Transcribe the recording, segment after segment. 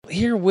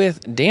here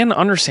with Dan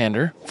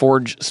Undersander,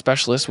 forage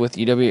specialist with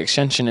UW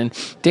Extension. And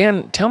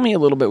Dan, tell me a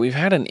little bit. We've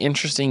had an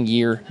interesting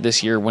year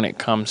this year when it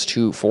comes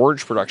to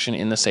forage production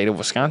in the state of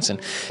Wisconsin.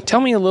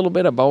 Tell me a little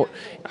bit about,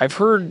 I've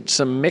heard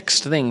some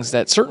mixed things,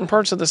 that certain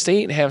parts of the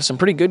state have some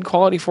pretty good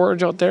quality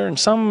forage out there and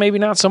some maybe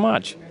not so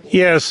much.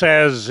 Yes,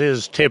 as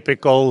is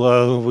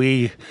typical,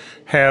 we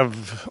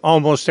have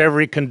almost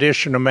every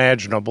condition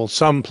imaginable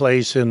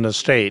someplace in the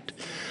state.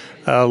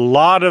 A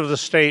lot of the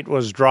state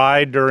was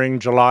dry during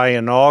July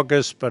and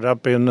August, but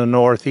up in the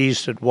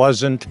Northeast it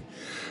wasn't.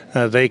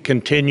 They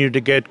continued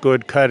to get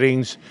good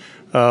cuttings.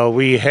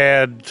 We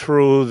had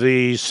through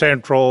the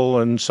central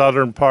and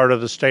southern part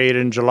of the state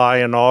in July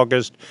and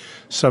August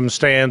some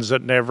stands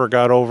that never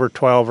got over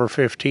 12 or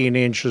 15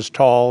 inches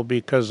tall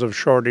because of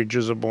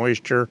shortages of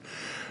moisture.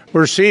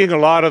 We're seeing a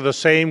lot of the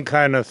same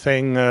kind of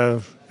thing.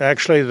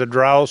 Actually, the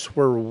droughts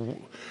were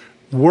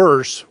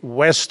worse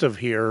west of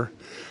here,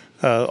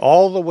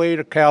 all the way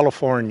to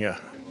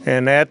California.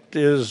 And that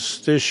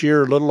is this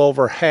year a little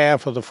over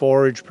half of the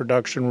forage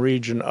production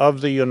region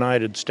of the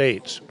United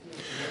States.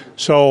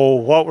 So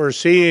what we're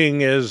seeing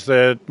is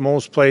that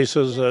most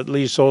places, at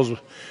least those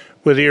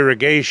with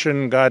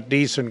irrigation, got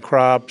decent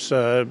crops.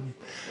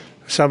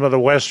 Some of the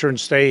western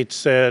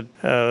states that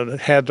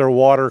had their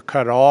water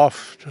cut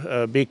off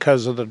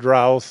because of the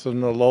drought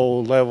and the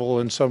low level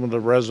in some of the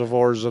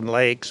reservoirs and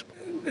lakes.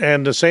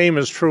 And the same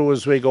is true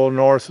as we go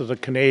north of the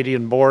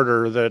Canadian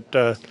border,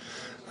 that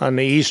on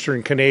the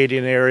eastern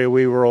Canadian area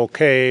we were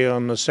okay.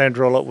 On the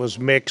central it was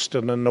mixed,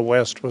 and then the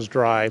west was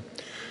dry.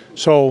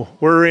 So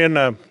we're in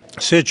a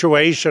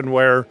situation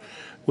where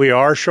we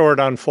are short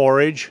on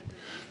forage.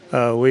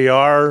 We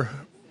are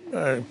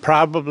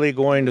probably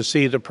going to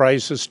see the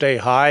prices stay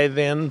high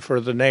then for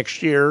the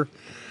next year.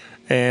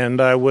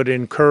 And I would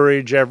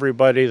encourage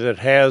everybody that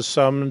has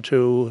some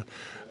to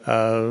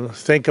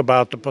think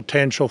about the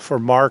potential for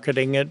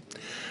marketing it.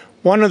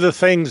 One of the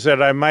things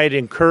that I might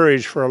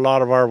encourage for a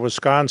lot of our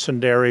Wisconsin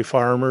dairy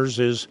farmers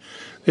is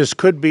this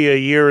could be a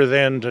year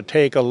then to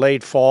take a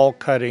late fall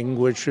cutting,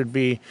 which would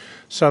be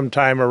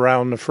sometime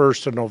around the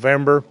 1st of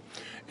November,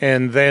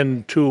 and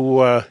then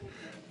to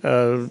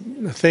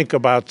think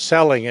about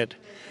selling it.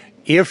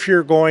 If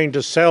you're going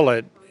to sell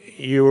it,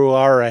 you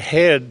are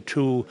ahead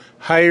to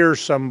hire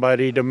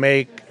somebody to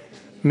make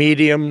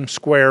medium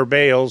square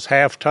bales,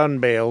 half-ton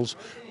bales,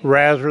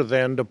 rather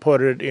than to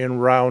put it in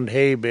round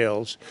hay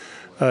bales.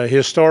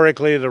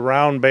 Historically, the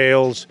round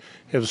bales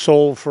have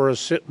sold for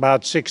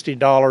about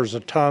 $60 a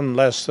ton,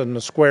 less than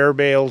the square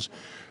bales.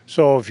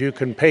 So if you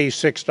can pay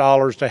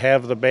 $6 to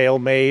have the bale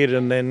made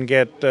and then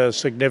get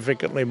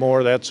significantly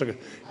more, that's a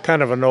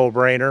kind of a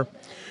no-brainer.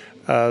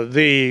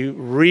 The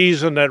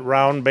reason that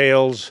round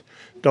bales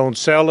don't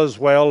sell as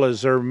well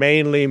is they're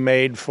mainly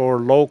made for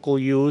local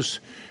use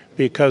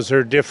because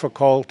they're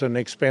difficult and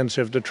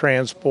expensive to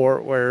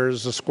transport,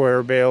 whereas the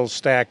square bales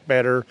stack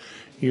better.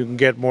 You can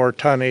get more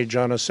tonnage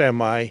on a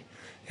semi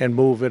and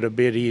move it a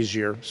bit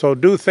easier. So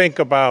do think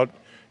about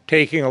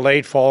taking a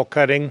late fall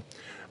cutting.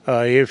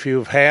 If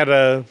you've had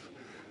at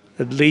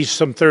least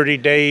some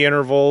 30-day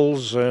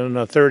intervals and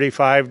a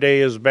 35-day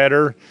is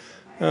better,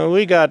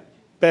 we got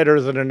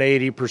better than an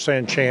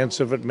 80% chance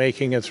of it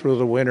making it through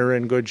the winter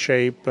in good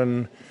shape,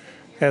 and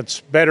that's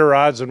better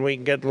odds than we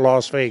can get in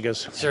Las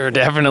Vegas. Sure,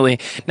 definitely.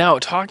 Now,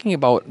 talking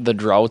about the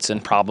droughts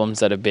and problems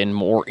that have been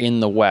more in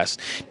the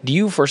West, do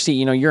you foresee,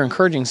 you're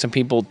encouraging some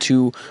people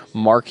to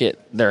market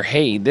their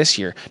hay this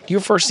year. Do you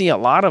foresee a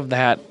lot of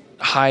that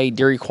high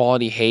dairy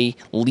quality hay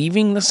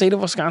leaving the state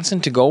of Wisconsin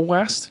to go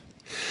west?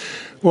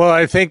 Well,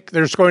 I think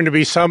there's going to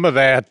be some of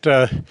that.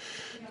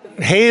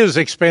 Hay is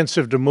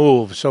expensive to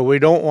move, so we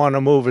don't want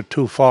to move it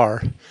too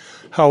far.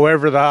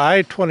 However, the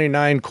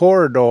I-29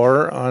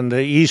 corridor on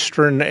the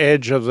eastern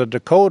edge of the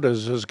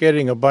Dakotas is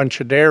getting a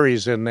bunch of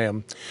dairies in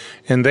them.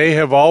 And they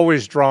have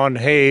always drawn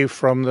hay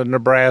from the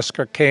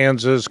Nebraska,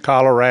 Kansas,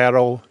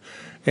 Colorado,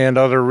 and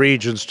other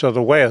regions to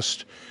the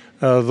west.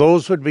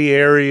 Those would be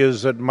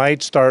areas that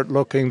might start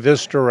looking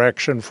this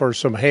direction for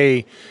some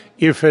hay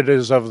if it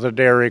is of the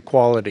dairy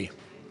quality.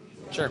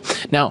 Sure.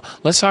 Now,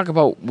 let's talk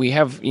about, we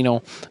have,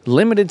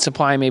 limited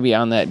supply maybe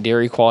on that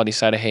dairy quality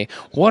side of hay.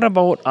 What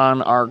about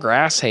on our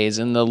grass hays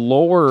and the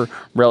lower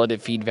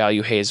relative feed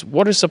value hays?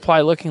 What is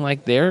supply looking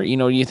like there?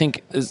 Do you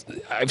think,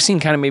 I've seen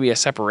kind of maybe a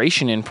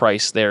separation in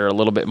price there a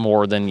little bit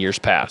more than years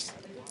past.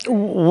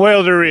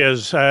 Well, there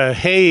is.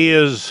 Hay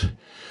is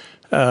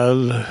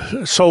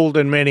sold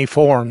in many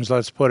forms,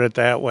 let's put it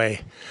that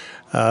way.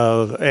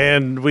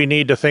 And we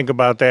need to think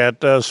about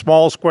that.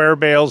 Small square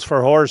bales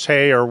for horse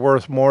hay are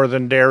worth more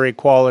than dairy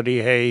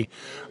quality hay,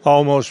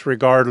 almost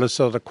regardless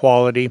of the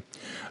quality.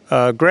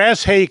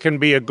 Grass hay can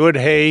be a good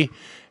hay,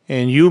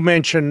 and you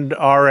mentioned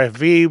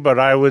RFV, but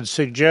I would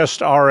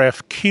suggest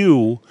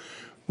RFQ,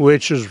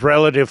 which is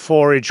relative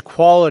forage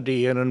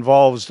quality and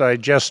involves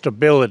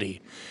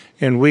digestibility.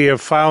 And we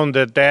have found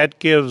that that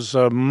gives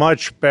a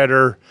much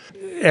better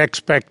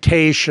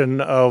expectation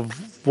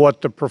of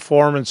what the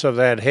performance of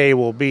that hay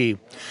will be.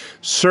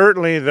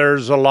 Certainly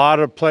there's a lot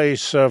of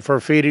place for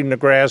feeding the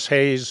grass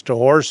hays to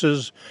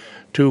horses,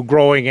 to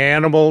growing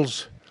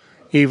animals.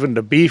 even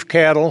to beef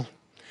cattle.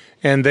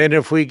 And then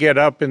if we get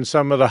up in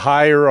some of the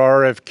higher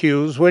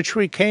RFQs, which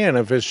we can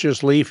if it's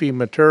just leafy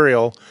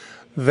material,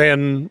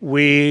 then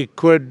we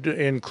could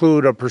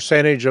include a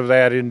percentage of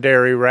that in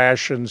dairy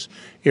rations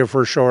if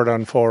we're short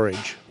on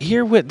forage.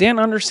 Here with Dan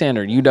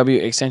Undersander,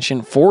 UW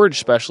Extension forage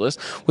specialist,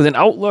 with an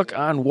outlook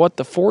on what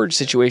the forage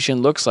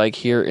situation looks like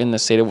here in the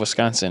state of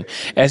Wisconsin.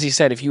 As he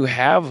said, if you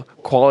have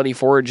quality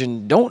forage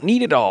and don't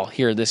need it all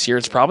here this year,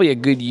 it's probably a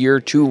good year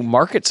to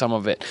market some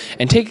of it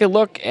and take a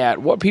look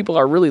at what people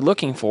are really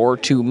looking for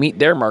to meet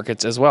their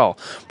markets as well.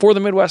 For the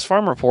Midwest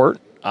Farm Report,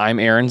 I'm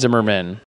Aaron Zimmerman.